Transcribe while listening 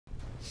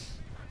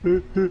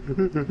You're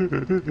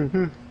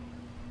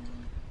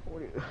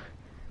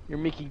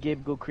making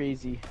Gabe go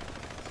crazy.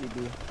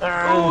 CB.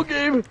 Oh,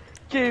 Gabe!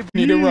 Gabe!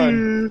 You need to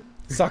run.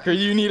 Sucker,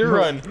 you need to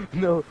run.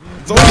 No.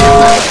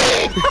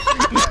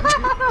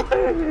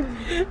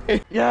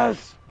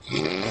 Yes!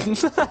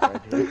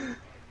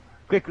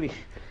 Quickly.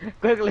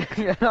 Quickly,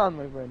 get on,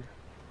 my friend.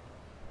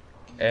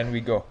 And we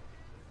go.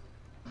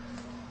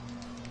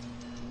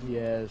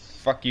 Yes.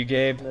 Fuck you,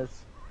 Gabe.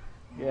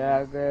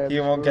 Yeah, Gabe. He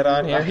won't get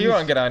on here. He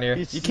won't get on here.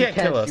 You can't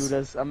kill us. Shoot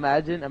us.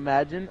 Imagine.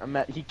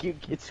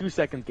 It's 2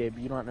 seconds, Gabe.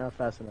 You don't know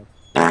fast enough.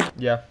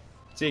 Yeah.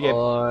 See you, Gabe.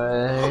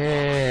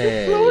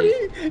 Hey. You're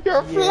floating.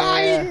 You're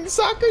flying,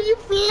 sucker. You're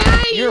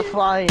flying. You're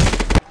flying.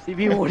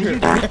 CB, what are you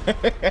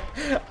doing?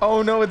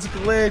 Oh no, it's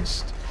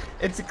glitched.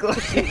 It's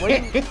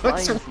glitched.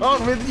 What's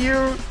wrong with you?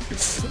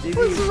 CB,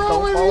 What's wrong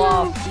don't with fall you?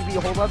 off. CB,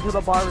 hold on to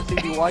the bar.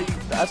 CB, why you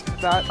that's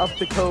up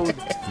the code?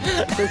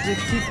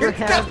 Just keep your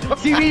hand.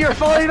 CB, you're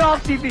falling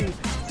off. CB,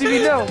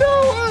 no.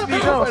 Noah,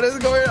 CB, no. what is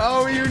going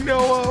on with you,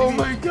 Noah? Oh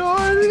my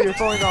god. CB, you're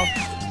falling off.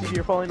 CB,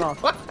 you're falling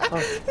off. What's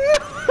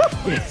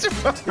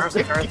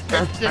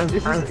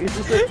wrong with you?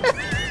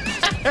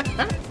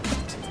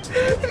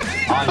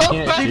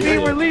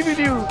 CB, we're leaving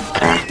you.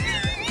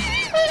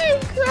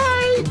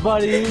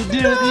 Buddy,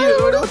 dude,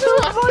 What's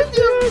wrong with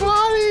your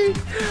body?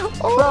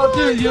 Oh bro,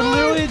 dude, my you're God.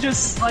 literally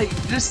just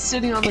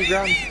sitting on the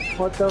ground.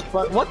 What the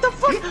fuck? What the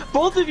fuck?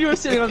 Both of you are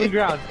sitting on the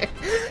ground.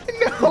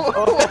 No.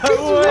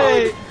 Oh,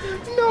 wait.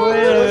 No.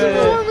 Wait.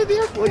 What's wrong with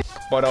you?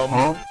 But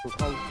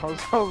How's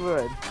so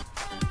good?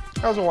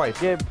 how's a wife?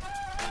 Gabe.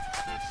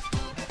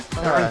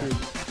 Alright.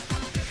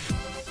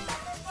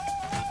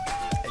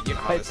 You know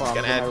how Pipe this is bombs,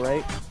 gonna am I end.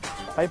 right?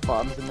 Pipe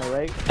bombs, am I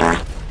right?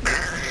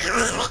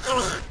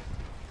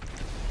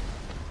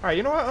 Alright,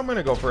 you know what? I'm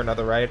gonna go for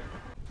another ride.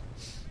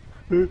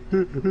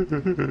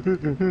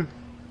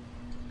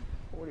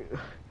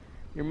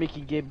 You're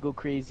making Gabe go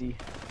crazy.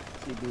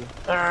 CB.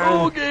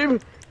 Oh, Gabe!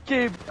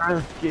 Gabe!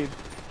 Gabe.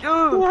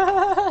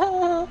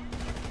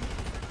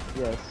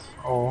 Yes.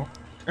 Oh.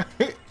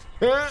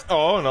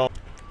 Oh no.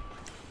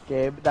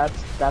 Gabe,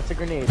 that's a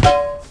grenade.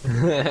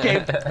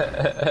 Gabe.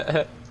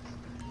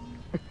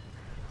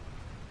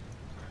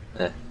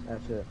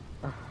 That's it.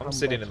 I'm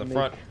sitting in the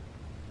front.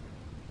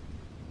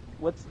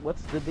 What's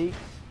the date?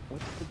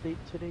 What's the date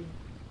today?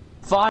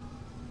 Fine.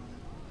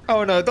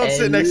 Oh no, don't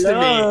sit next to me.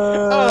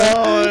 Hello.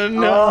 Oh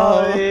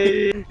no.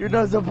 You're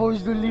not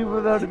supposed to leave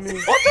without me.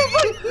 What the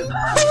fuck?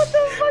 What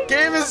the fuck?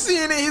 Gabe is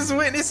seeing it. He's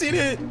witnessing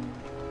it.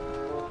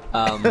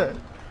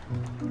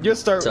 You'll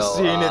start So,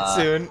 seeing it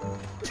soon.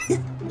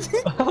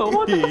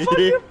 What the fuck,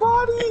 your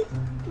body?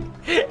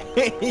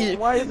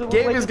 Why is it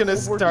Gabe like is gonna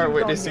it's start down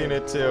witnessing here?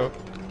 it too.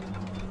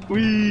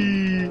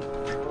 Wee.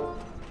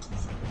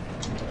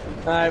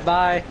 Alright,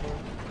 bye.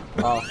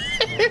 Oh.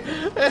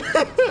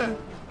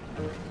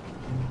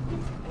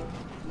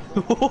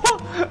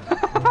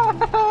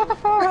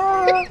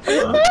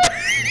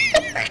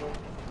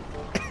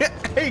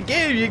 Hey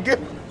Gabe, you good?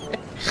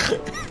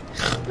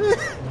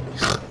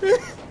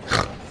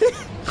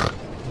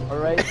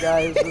 Alright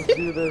guys, let's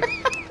do this.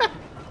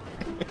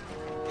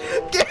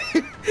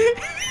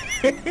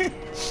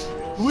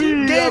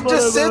 Gabe,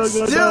 just sit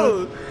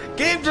still.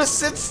 Gabe, just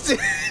sit still.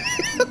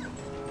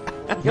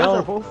 You guys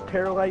are both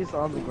paralyzed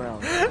on the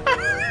ground.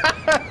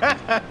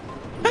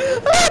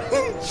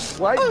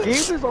 Why? Gabe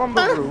is on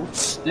the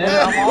roof.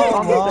 Yeah, I'm all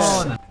on the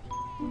alone.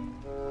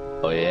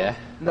 Oh yeah?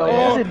 No,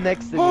 Oh. he's in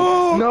next to me.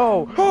 Oh.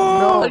 No,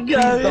 Oh. no, please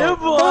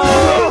don't.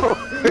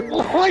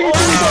 Why are you doing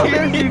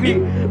something to me?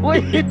 Why are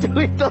you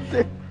doing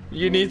something?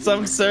 You need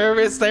some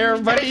service there,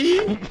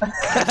 buddy.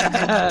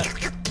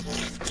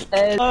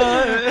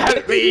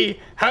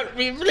 Help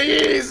me,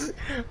 please.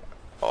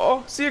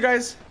 Oh, see you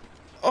guys.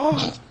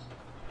 Oh,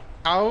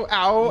 ow,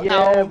 ow,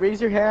 Yeah, ow.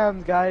 raise your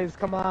hands, guys.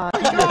 Come on.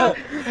 Bye-bye.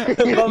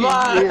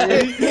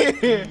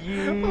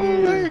 Oh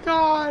my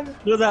god.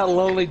 Look at that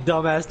lonely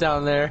dumbass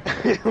down there.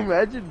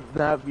 Imagine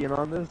not being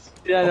on this.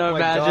 Yeah, no, Oh my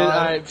imagine. God.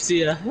 Alright,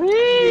 see ya.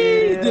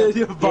 Yeah. Dude,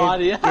 your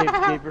body.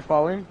 Gabe, you're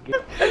falling. Gabe.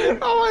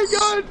 Oh my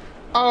god.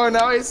 Oh,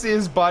 now I see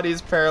his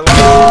body's paralyzed.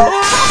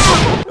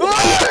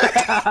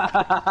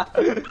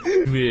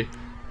 Me.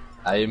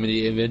 I am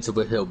the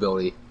invincible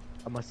hillbilly.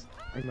 I must.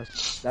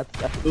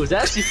 That's. Was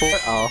that C4?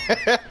 Oh.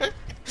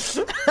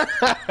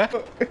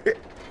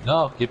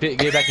 No, get back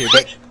here,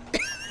 bitch.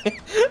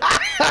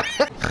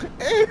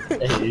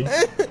 Hey.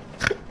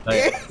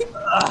 Hey.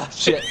 Ah,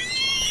 shit.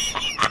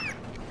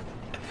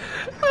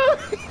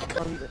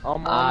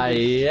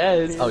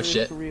 Yes. Oh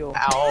shit. Real.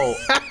 Ow.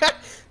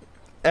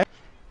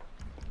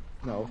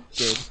 No,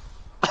 Gabe.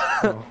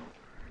 No,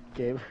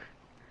 Gabe.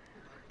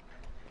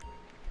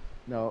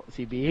 No,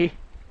 CB.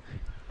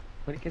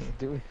 What are you guys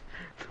doing?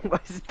 Why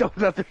is it don't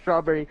not the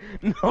strawberry?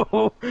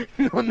 No,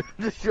 no, not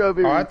the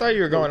strawberry. Oh, I thought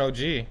you were going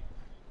OG.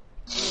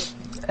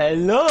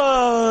 Hello.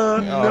 Oh,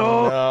 no.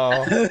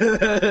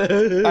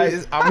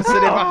 I'm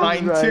sitting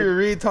behind Right. two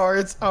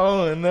retards.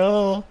 Oh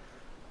no.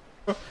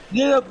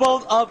 Get them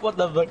both up. What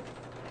the fuck?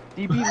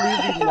 CB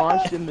literally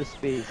launched into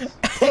space.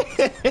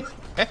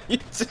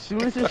 As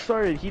soon as it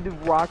started, he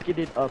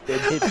rocketed up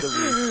and hit the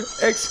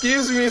roof.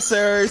 Excuse me,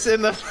 sir. It's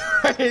in the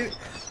fight.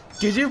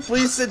 Could you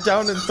please sit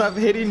down and stop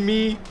hitting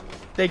me?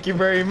 Thank you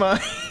very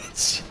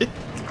much.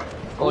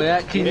 Oh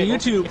yeah, can you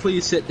two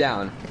please sit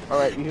down?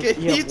 Alright,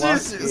 Can you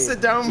just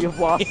sit down, We have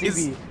lost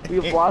please? CB. We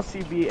have lost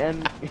CB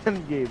and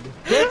Gabe.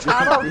 Bitch,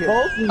 I don't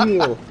both of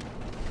you.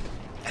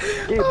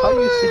 Gabe, how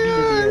you CB in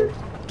the air?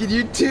 Can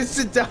you two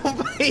sit down,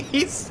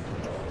 please?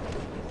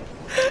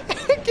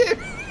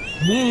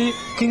 Me?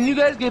 Can you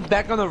guys get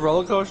back on the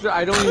roller coaster?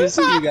 I don't even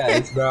see you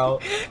guys, bro.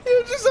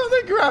 You're just on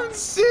the ground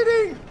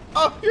sitting.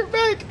 Oh, you're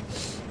back.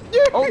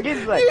 Oh,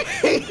 Gabe's like,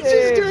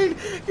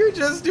 You're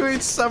just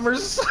doing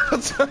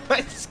somersaults on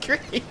my screen.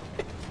 Gabe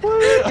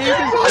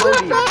is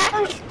floating.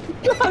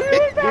 Gabe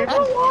is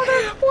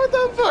water. What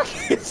the fuck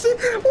is it?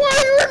 Why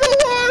are you in the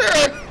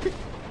water?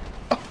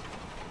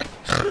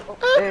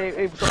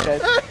 Hey, what's up,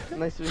 guys?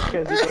 Nice to meet you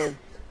guys again.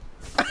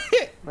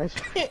 Nice.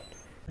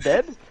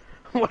 Dead?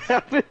 What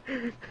happened?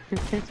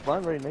 It's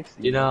fine right next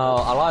to you. You know,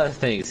 a lot of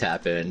things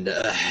happened.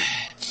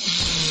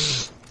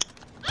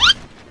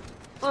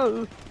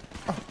 Oh.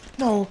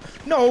 No,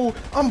 no,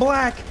 I'm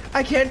black.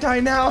 I can't die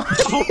now.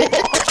 What?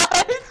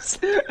 That's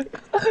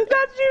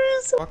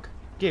you. Fuck.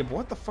 Gabe,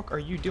 what the fuck are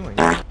you doing?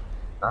 I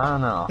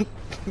don't know.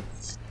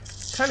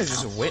 Kinda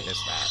just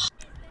witnessed that.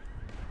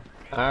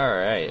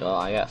 Alright, well,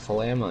 I got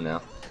full ammo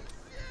now.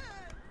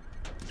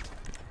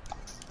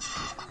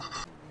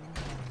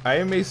 I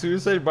am a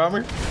suicide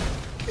bomber.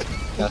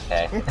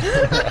 Okay.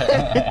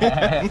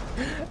 I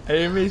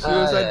am a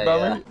suicide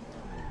bomber. Yeah.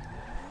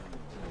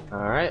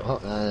 Alright, well,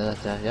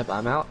 yep,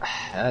 I'm out.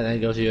 Then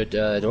go to your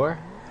door.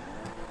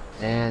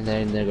 And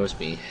then there goes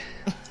me.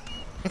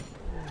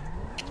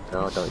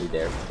 No, don't you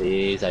dare.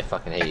 Please, I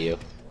fucking hate you.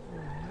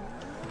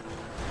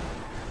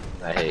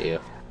 I hate you.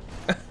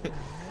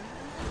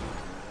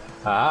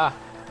 Ah!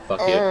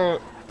 Fuck you.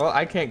 Oh, well,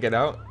 I can't get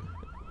out.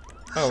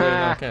 Oh, wait,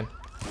 no, I can.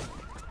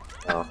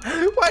 Oh.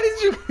 Why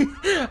did you?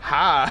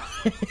 Ha!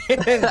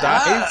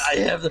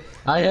 Dice.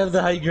 I have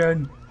the high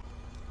ground.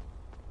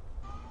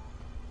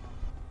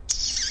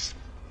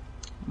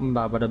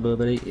 Ba ba da ba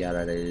ba dee. Yeah,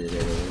 da da da da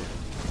da.